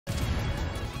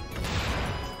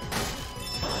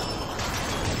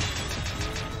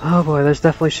Oh boy, there's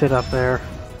definitely shit up there.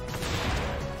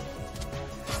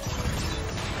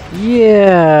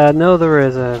 Yeah, no there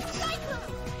isn't.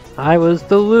 I was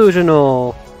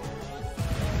delusional.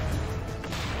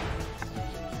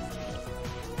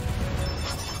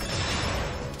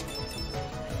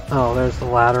 Oh, there's the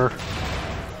ladder.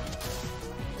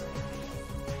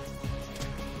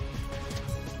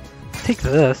 Take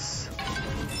this.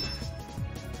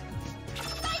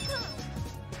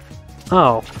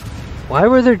 Oh. Why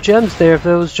were there gems there if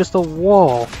there was just a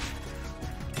wall?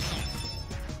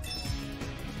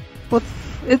 What?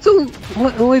 It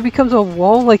only becomes a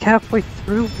wall like halfway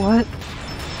through? What?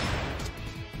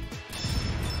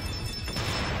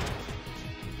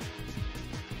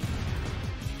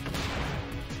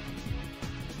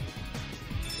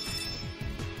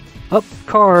 Up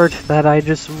card that I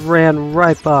just ran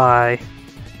right by.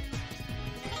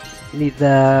 Need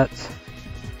that.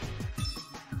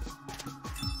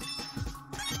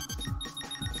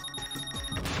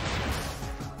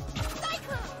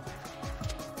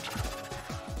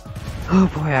 Oh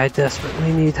boy, I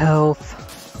desperately need health.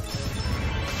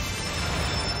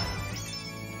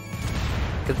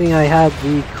 Good thing I had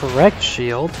the correct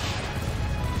shield.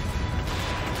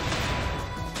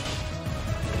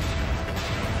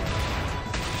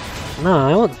 No,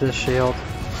 I want this shield.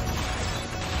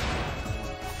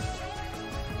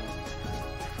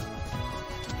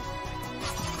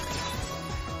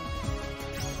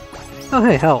 Oh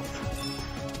hey, health.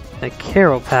 A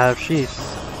Carol Pad, she's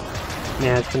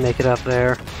managed to make it up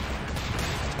there.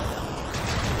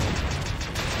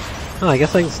 Oh, I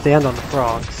guess I can stand on the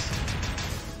frogs.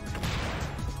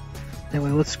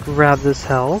 Anyway, let's grab this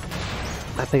health.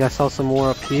 I think I saw some more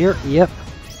up here. Yep.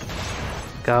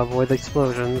 Gotta avoid the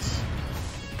explosions.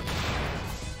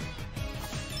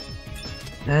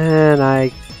 And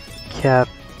I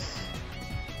kept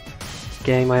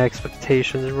getting my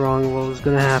expectations wrong of what was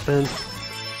gonna happen.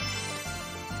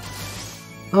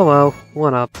 Oh well,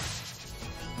 one up.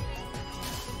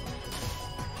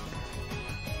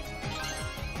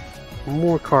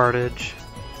 More cartage.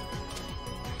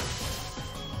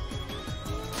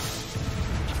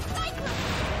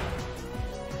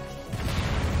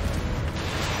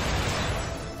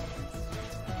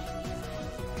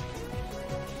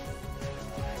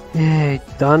 Yay,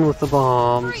 done with the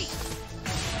bombs.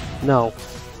 No,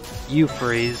 you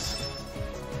freeze.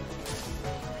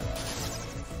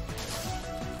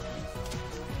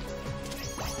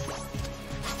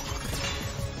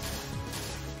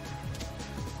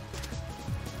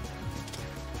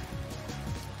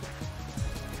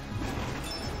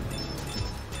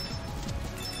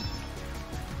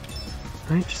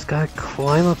 I just gotta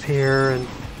climb up here and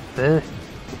then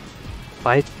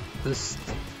fight this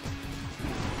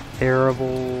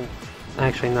terrible...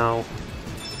 Actually, no.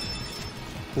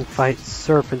 And fight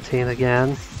Serpentine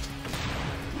again.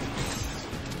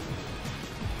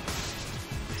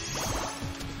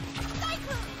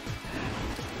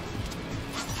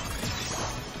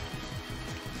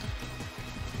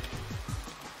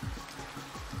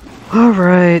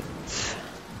 Alright.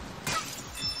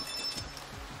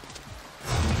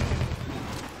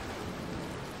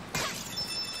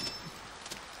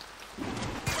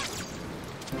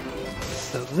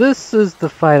 So this is the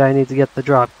fight I need to get the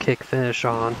drop kick finish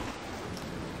on.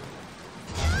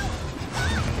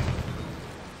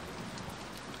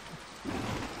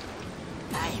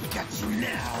 I've got you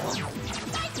now.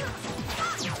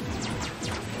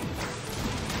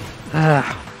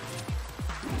 Ah.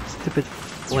 Stupid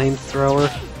flamethrower.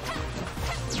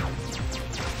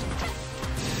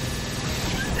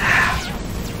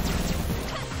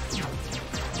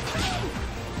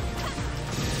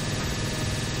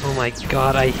 Oh my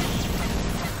god, I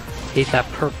hate that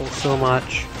purple so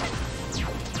much.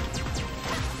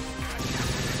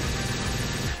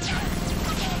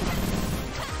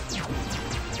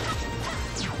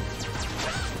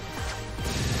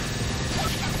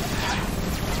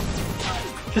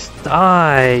 Just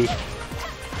die!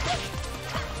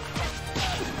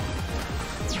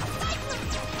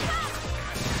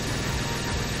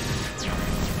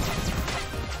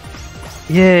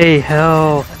 Yay,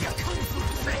 hell!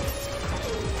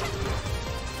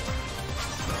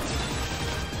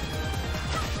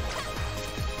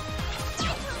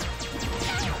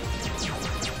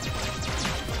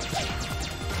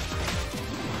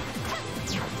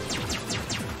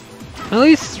 At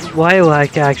least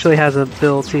Lilac actually has an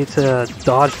ability to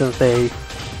dodge them if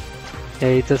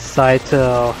they decide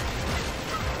to,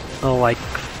 like,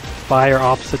 fire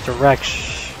opposite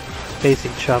directions, face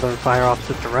each other and fire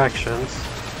opposite directions.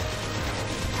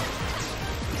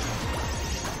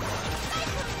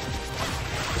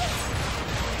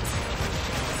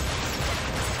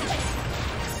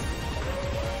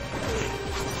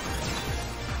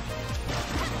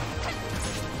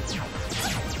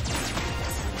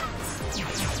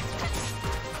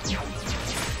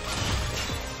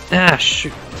 Ah,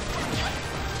 shoot.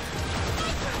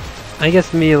 I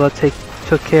guess Mila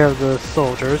took care of the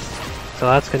soldiers, so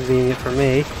that's convenient for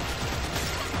me.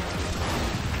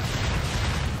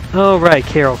 Oh right,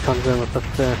 Carol comes in with the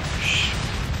fish.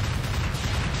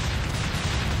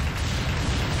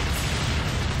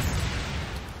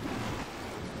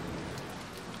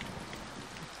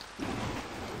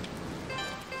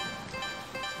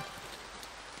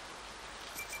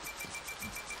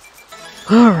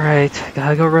 Alright,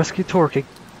 gotta go rescue Torque. What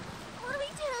do we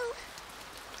do?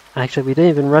 Actually, we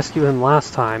didn't even rescue him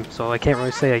last time, so I can't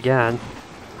really say again.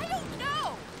 I don't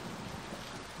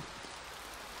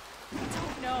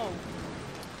know.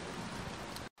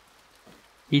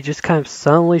 He just kind of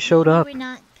suddenly showed up. We're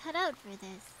not cut out for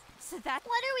this. So what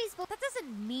are we supposed? That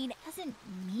doesn't mean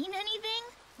anything.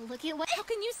 Look at what. How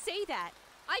can you say that?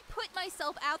 I put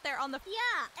myself out there on the.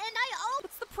 Yeah, and I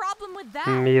What's the problem with that?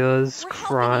 Mila's We're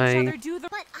crying. helping each other do the.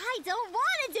 But I don't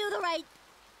want to do the right.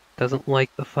 Doesn't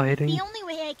like the fighting. The only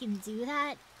way I can do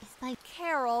that is by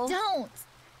Carol. don't.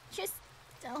 Just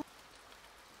don't.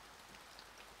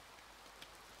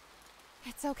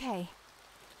 It's okay.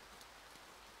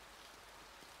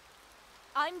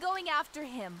 I'm going after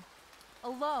him.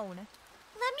 Alone.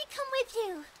 Let me come with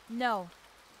you. No.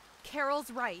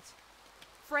 Carol's right.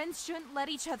 Friends shouldn't let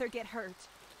each other get hurt.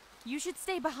 You should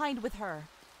stay behind with her.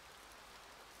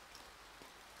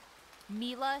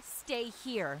 Mila, stay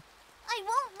here. I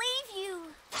won't leave you.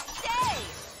 Stay!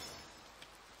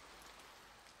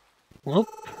 Well,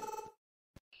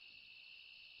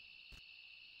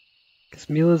 guess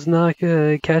Mila's not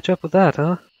gonna catch up with that,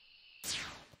 huh?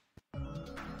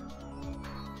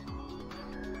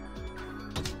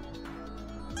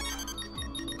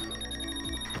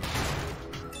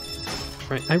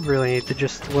 Right, I really need to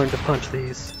just learn to punch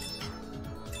these.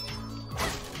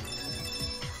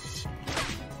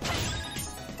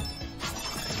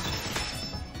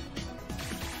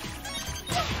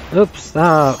 Oops,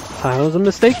 that time was a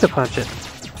mistake to punch it.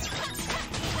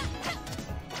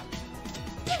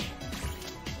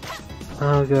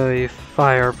 I'll go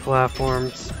fire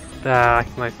platforms.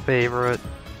 Back, my favorite.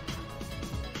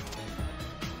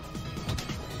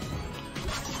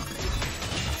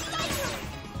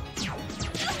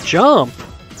 Jump!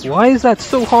 Why is that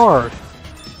so hard?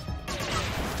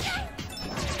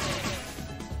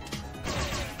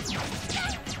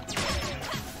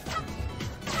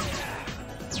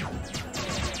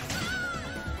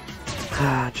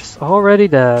 Just already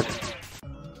dead.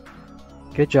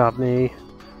 Good job, me.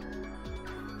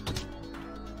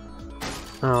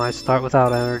 Oh, I start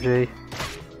without energy.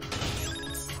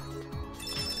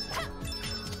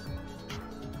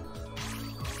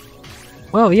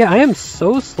 Well, yeah, I am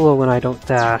so slow when I don't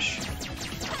dash.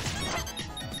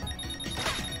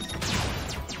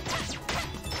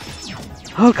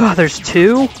 Oh god, there's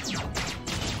two?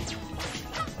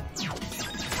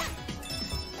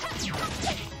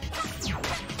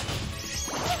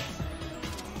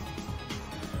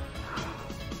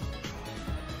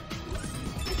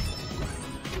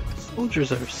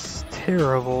 Soldiers are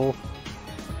terrible.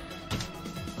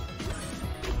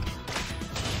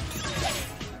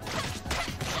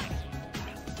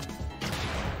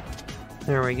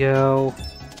 There we go.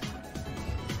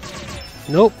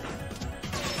 Nope.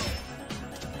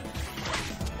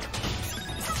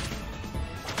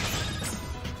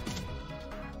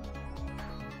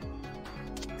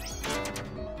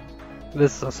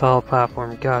 This is a solid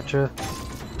platform, gotcha.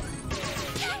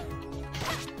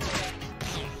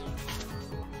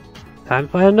 Time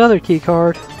to find another key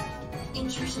card.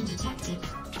 Intrusion detected.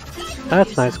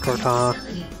 That's nice, Cortana.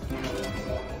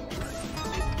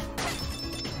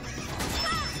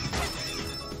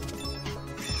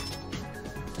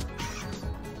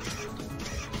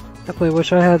 Definitely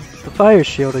wish I had the fire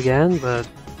shield again, but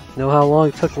know how long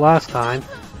it took last time.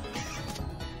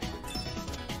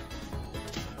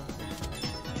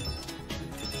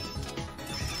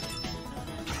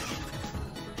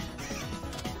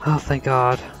 Oh, thank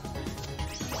God.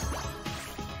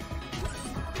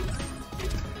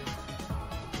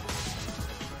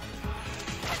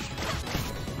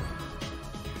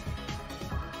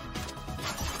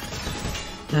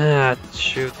 Ah,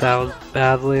 shoot, that was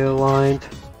badly aligned.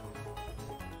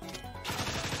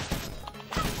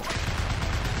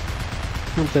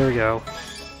 Oh, there we go.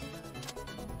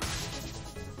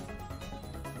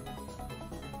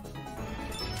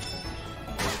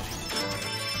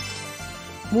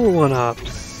 More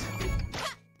one-ups.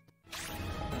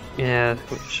 Yeah,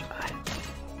 which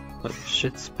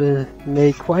it's been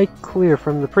made quite clear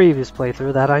from the previous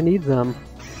playthrough that I need them.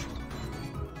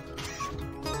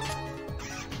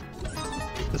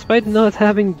 Despite not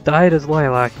having died as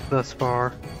Lilac thus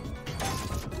far.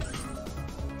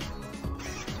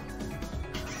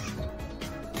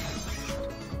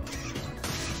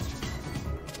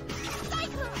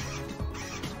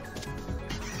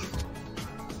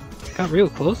 Got real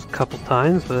close a couple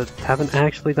times, but haven't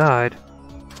actually died.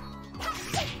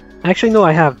 Actually, no,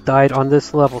 I have died on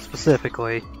this level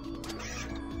specifically.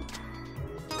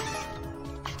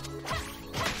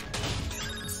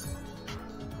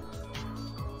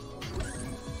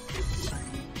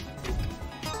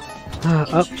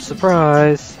 Up,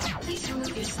 surprise! Please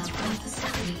remove yourself from the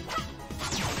facility.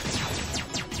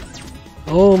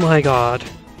 Oh my god.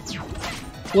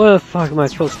 What the fuck am I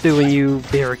supposed to do when you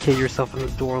barricade yourself in the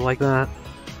door like that?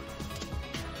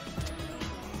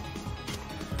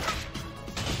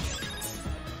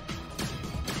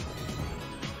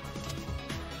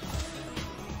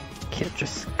 Can't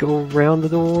just go around the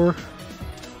door?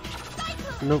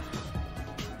 Nope.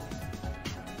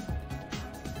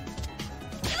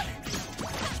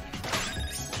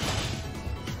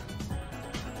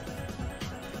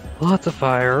 Lots of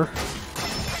fire.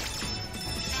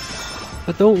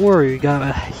 But don't worry, you got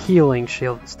a healing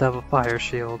shield instead of a fire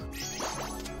shield.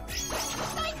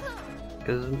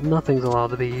 Because nothing's allowed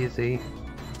to be easy.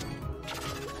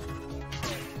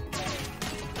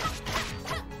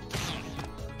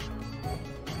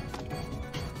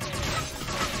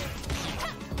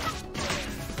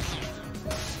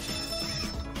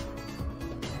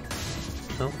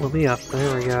 Oh, let me up.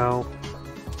 There we go.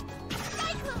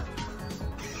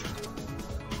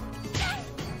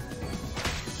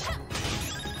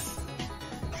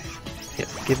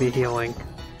 Yes, give me healing.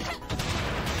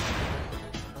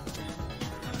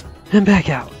 And back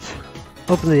out.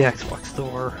 Open the Xbox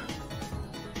door.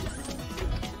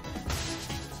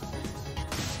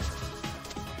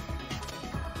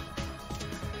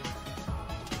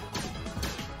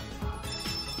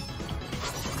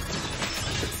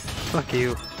 Fuck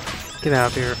you. Get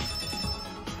out of here.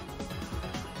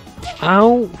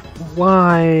 Ow!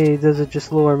 Why does it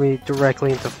just lure me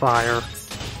directly into fire?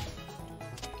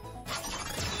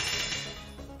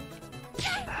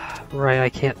 Right, I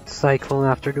can't cyclone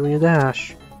after doing a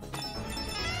dash.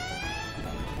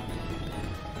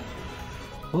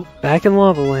 Oh, back in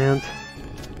Lava Land.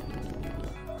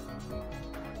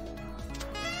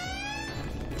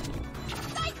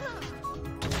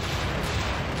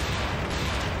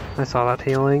 I saw that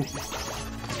healing.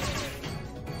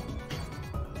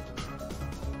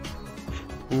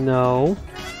 No.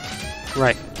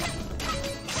 Right.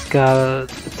 Gotta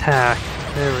attack.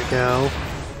 There we go.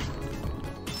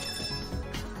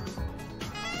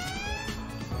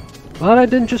 But I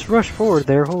didn't just rush forward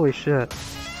there, holy shit.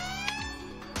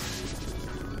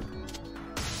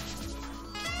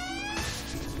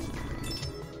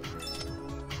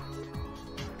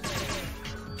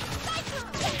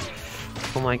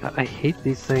 Oh my god, I hate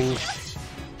these things.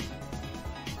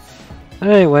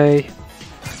 Anyway,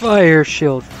 fire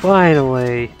shield,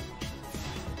 finally!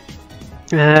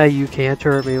 Ah, you can't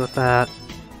hurt me with that.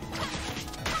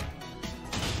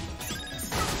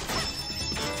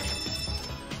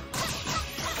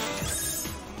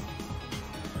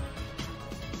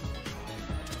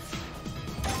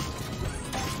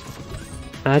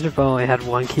 Imagine if I only had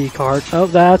one key card. Oh,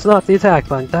 that's not the attack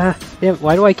button. Damn,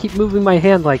 why do I keep moving my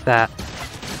hand like that?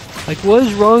 Like, what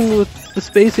is wrong with the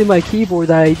space in my keyboard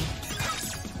that I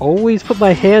always put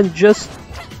my hand just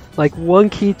like one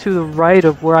key to the right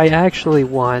of where I actually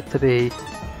want it to be?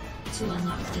 To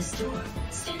unlock this door,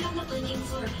 stand on the blinking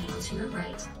floor panel to your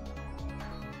right.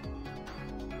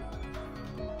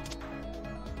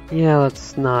 Yeah,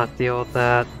 let's not deal with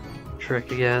that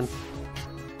trick again.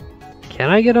 Can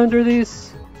I get under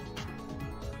these?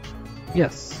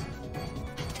 Yes.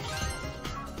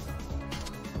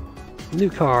 New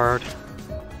card.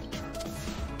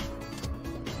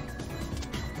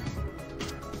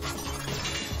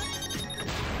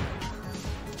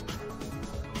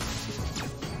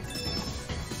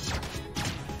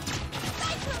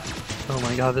 Oh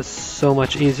my god, this is so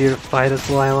much easier to fight as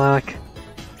Lilac.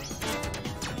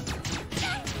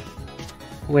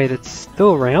 Wait, it's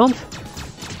still around?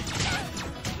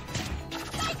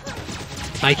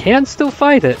 I can still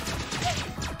fight it.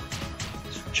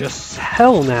 It's just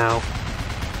hell now.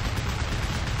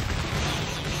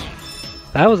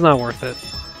 That was not worth it.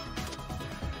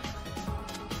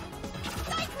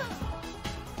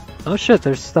 Oh shit,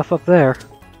 there's stuff up there.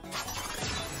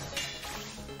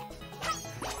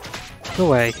 Go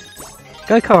away.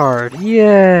 Got a card!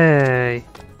 Yay!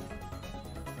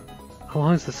 How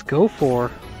long does this go for?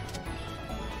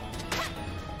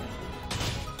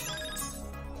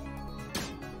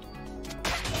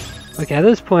 Okay, at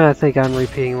this point I think I'm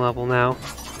repeating level now.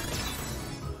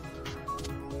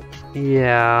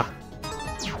 Yeah.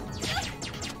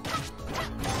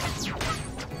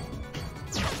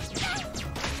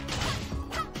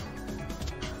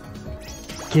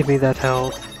 Give me that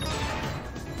health.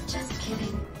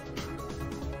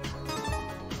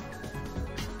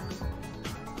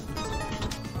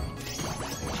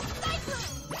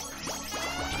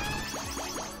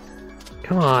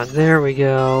 Come on, there we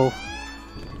go.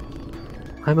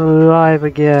 I'm alive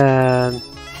again.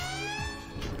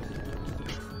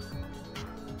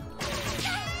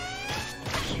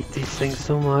 I hate these things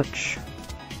so much.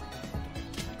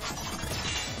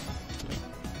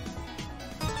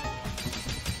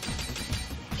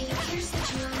 It appears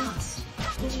that you are lost.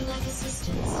 Would you like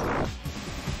assistance?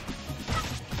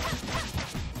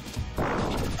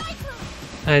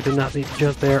 I did not need to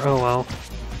jump there, oh well.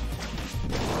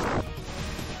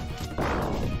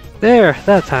 There!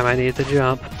 That time I needed to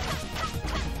jump.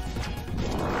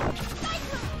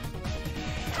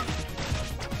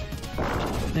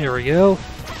 There we go.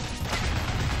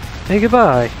 Hey,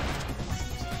 goodbye!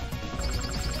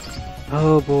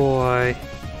 Oh boy.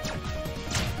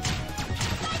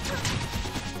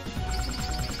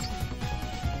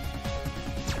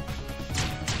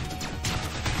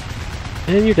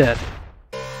 And you're dead.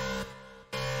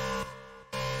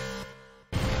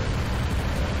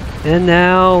 And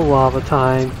now, lava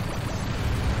time.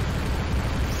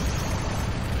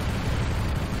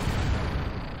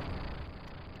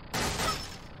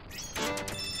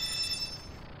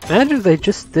 Imagine if they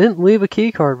just didn't leave a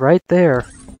keycard right there.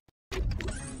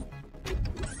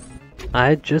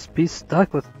 I'd just be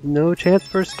stuck with no chance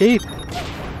for escape.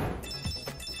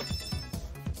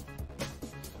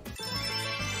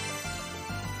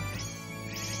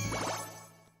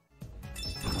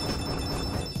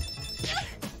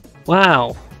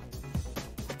 Wow.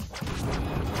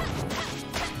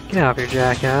 Get out of here,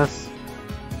 jackass.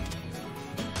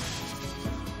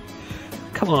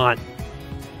 Come on.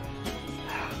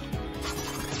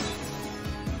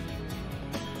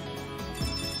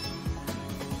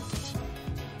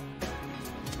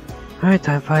 Alright,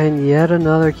 time to find yet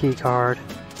another key card.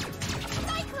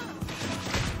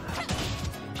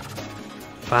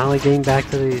 Finally getting back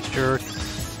to these jerks.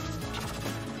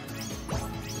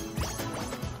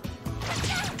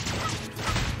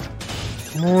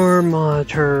 More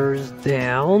monitors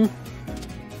down.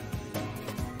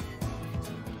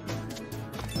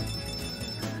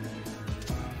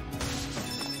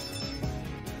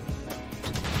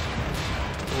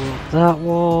 That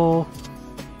wall.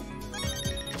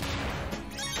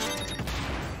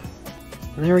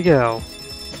 And there we go.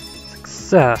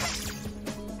 Success.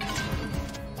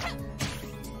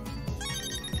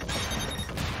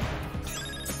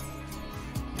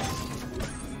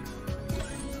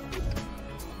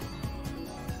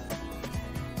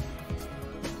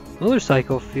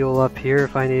 Motorcycle fuel up here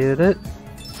if I needed it.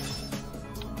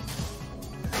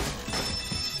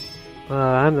 But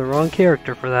I'm the wrong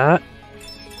character for that.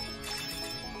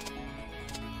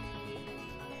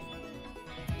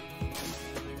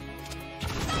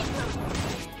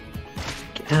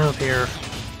 Get out of here.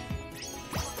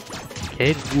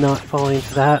 Okay, not falling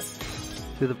into that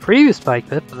through the previous spike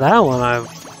pit, but that one I've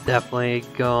definitely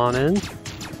gone in.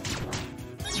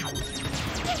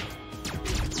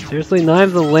 Seriously, not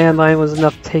even the landmine was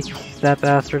enough to take that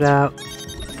bastard out.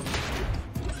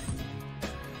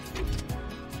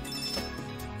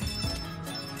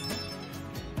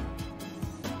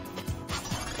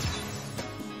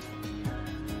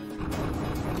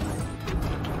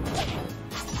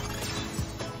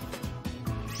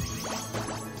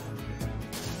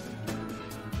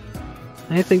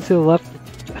 Anything to the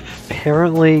left,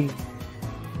 apparently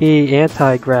the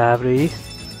anti-gravity.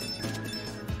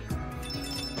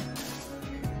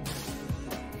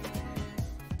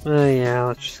 Oh yeah,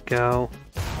 let's just go.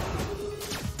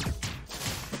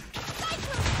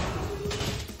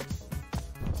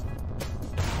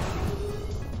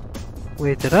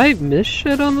 Wait, did I miss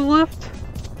shit on the left?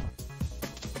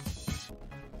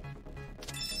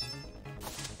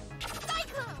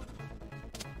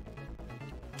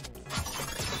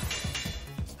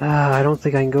 I don't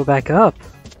think I can go back up.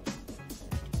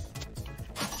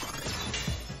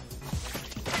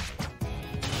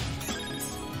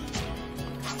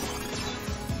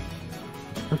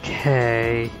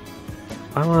 Okay.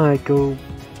 If I want to go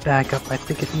back up, I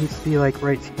think it needs to be like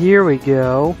right here we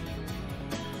go.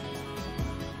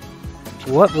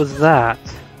 What was that?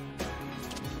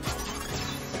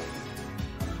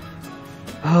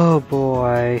 Oh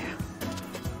boy.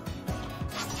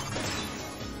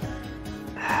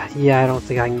 Yeah, I don't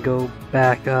think I can go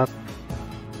back up.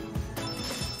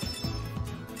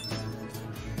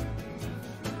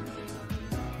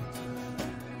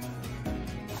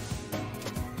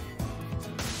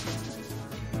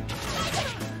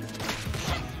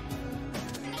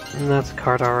 And that's a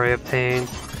card already obtained.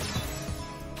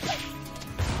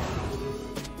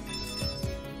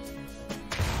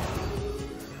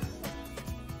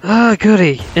 Ah,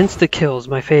 goody! Insta-kills,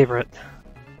 my favorite.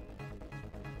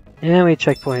 And we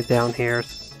checkpoint down here.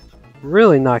 It's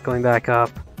really not going back up.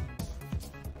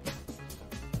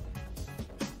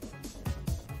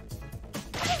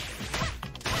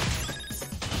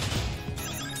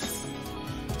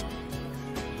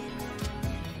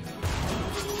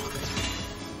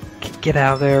 Get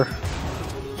out of there.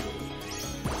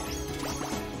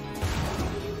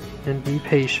 And be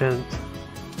patient.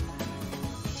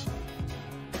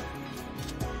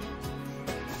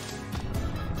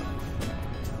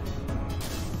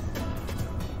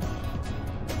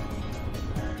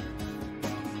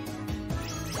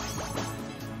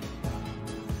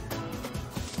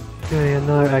 Okay,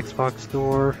 another Xbox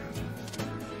door.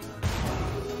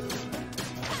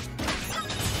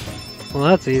 Well,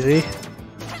 that's easy.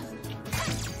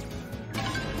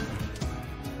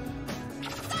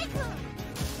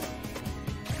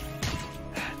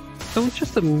 Don't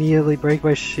just immediately break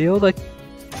my shield. I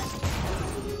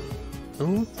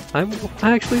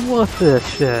actually want this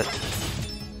shit.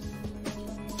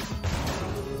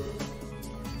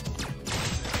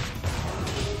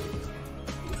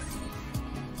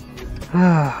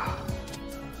 Ah.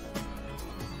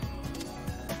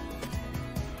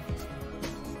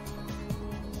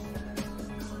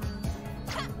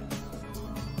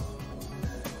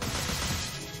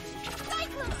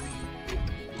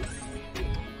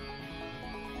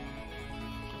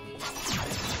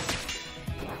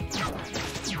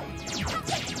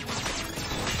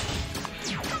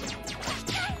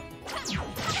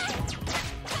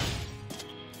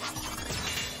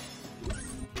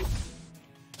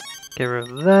 Get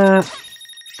rid of that,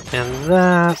 and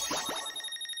that.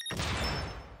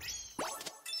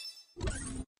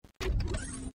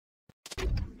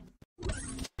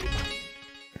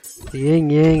 The yin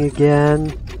yang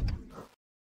again.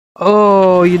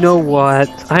 Oh, you know what?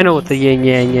 I know what the yin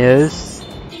yang is.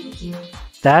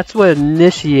 That's what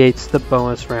initiates the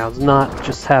bonus rounds, not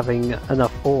just having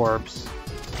enough orbs.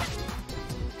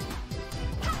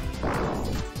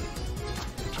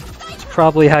 It's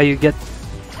probably how you get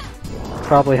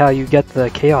the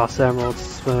Chaos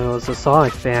Emeralds when it was a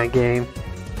Sonic fan game.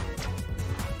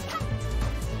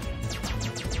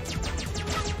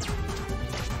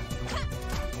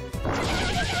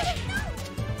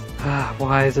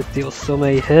 Why does it deal so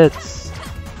many hits?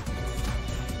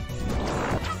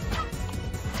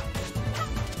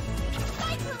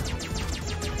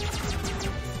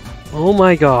 Oh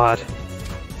my god.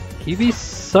 Can you be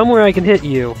somewhere I can hit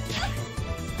you?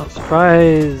 Oh,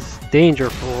 surprise danger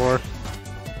floor.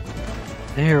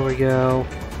 There we go.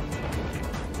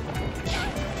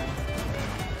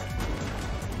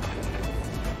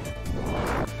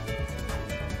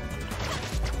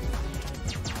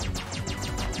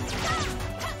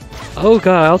 Oh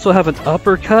god, I also have an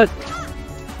uppercut.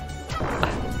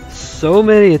 So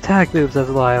many attack moves as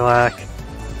Lilac.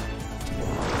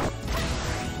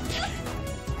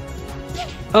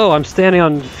 Oh, I'm standing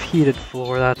on heated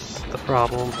floor, that's the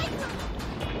problem.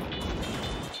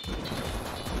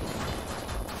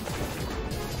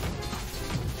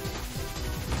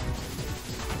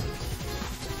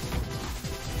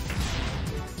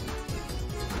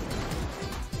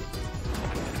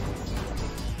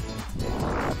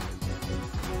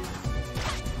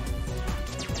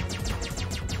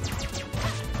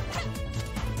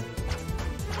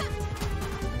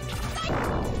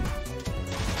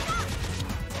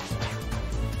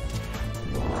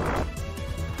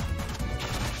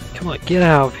 Come on, get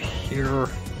out of here.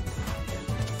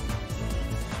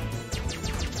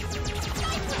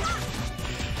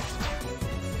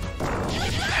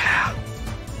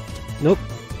 Nope.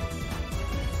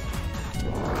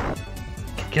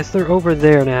 Guess they're over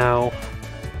there now.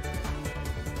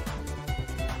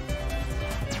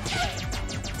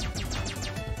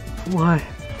 Why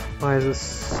is this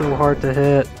so hard to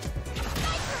hit?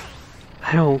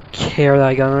 I don't care that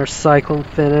I got another Cyclone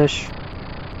finish.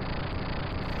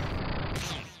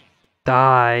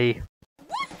 Die.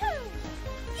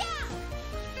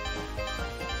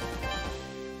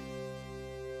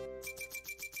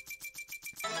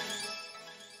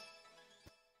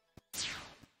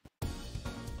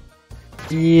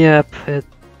 Yep,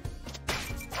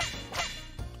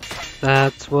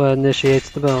 that's what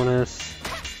initiates the bonus.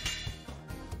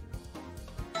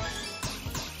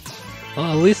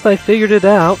 Well, at least I figured it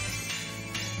out.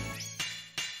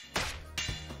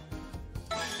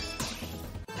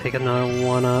 Take another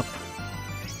one up.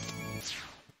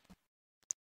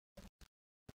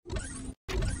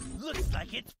 Looks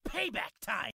like it's payback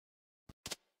time!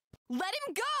 Let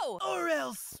him go! Or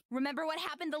else... Remember what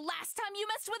happened the last time you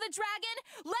messed with a dragon?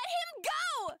 Let him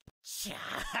go!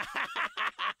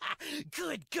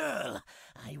 Good girl.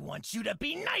 I want you to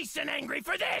be nice and angry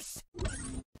for this.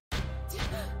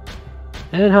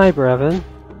 And hi, Brevin.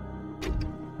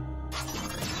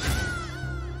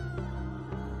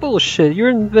 Bullshit, you're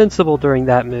invincible during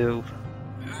that move.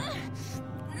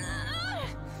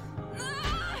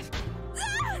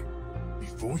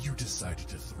 Before you decided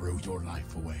to throw your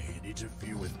life away and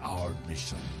interfere with our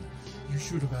mission, you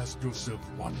should have asked yourself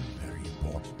one very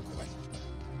important question.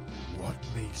 What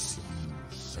makes you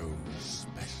so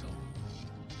special?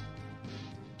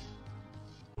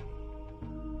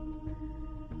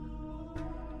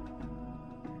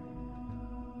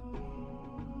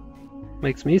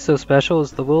 Makes me so special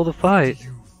is the will to fight.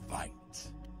 You fight.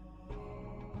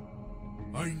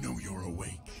 I know you're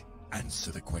awake.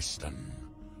 Answer the question.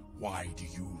 Why do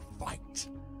you fight?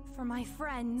 For my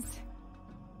friends.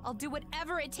 I'll do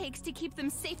whatever it takes to keep them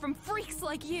safe from freaks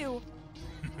like you.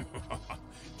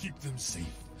 Keep them safe.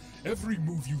 Every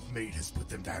move you've made has put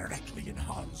them directly in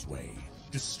harm's way.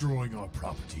 Destroying our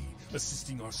property,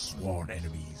 assisting our sworn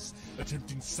enemies,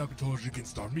 attempting sabotage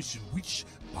against our mission, which,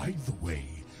 by the way,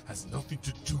 has nothing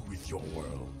to do with your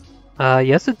world.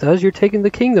 Yes it does. You're taking the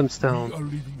Kingdom We Stone. are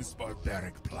leaving this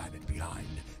barbaric planet behind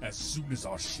as soon as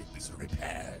our ship is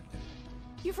repaired.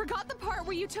 You forgot the part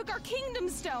where you took our Kingdom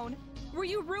Stone, where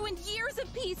you ruined years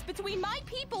of peace between my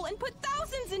people and put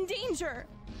thousands in danger.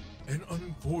 An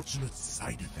unfortunate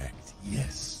side effect,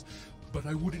 yes. But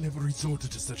I wouldn't have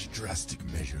resorted to such drastic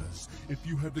measures if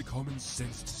you had the common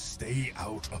sense to stay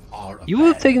out of our You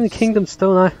would have taken the affairs. Kingdom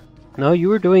Stone. No, you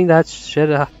were doing that shit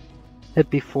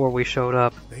before we showed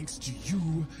up. Thanks to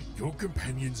you, your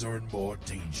companions are in more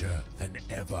danger than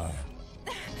ever.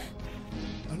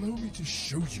 Allow me to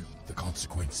show you the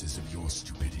consequences of your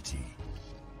stupidity.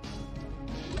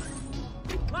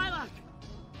 Lilac!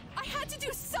 I had to do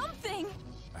something!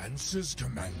 Answers,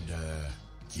 Commander.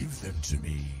 Give them to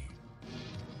me.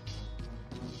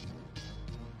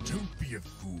 Don't be a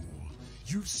fool.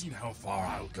 You've seen how far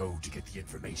I'll go to get the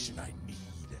information I need.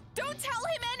 Don't tell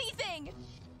him anything!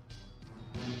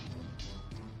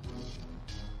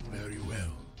 Very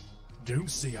well. Don't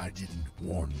say I didn't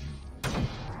warn you.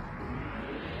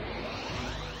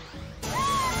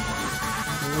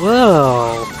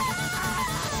 Whoa.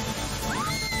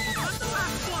 That's the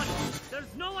last one!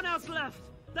 There's no one else left!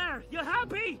 There, you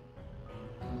happy?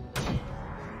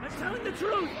 I'm telling the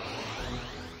truth!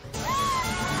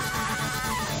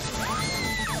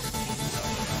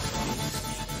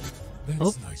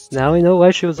 That's nice. to Now we hear. know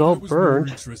why she was But all I was more burned.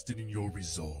 interested in your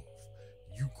resolve.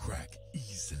 You crack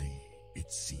easily,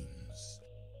 it seems.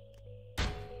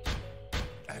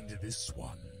 And this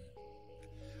one.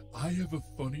 I have a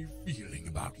funny feeling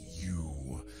about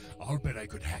you. I'll bet I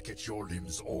could hack at your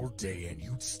limbs all day and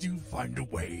you'd still find a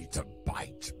way to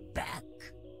bite back.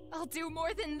 I'll do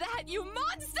more than that, you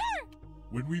monster!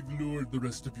 When we've lured the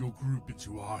rest of your group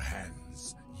into our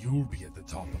hands, you'll be at the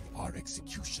top of our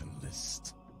execution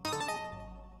list.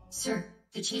 Sir,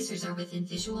 the chasers are within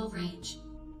visual range.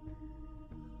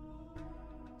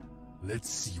 Let's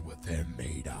see what they're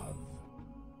made of.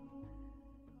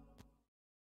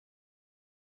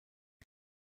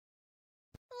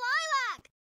 Lilac!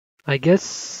 I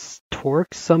guess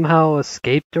Torque somehow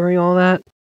escaped during all that?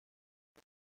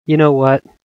 You know what?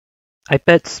 I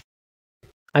bet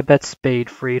Spade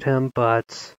freed him,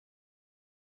 but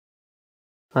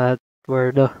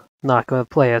we're not going to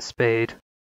play as Spade.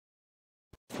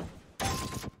 I'm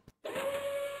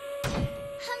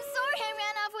sorry I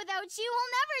ran off without you.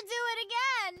 I'll never do it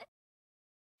again.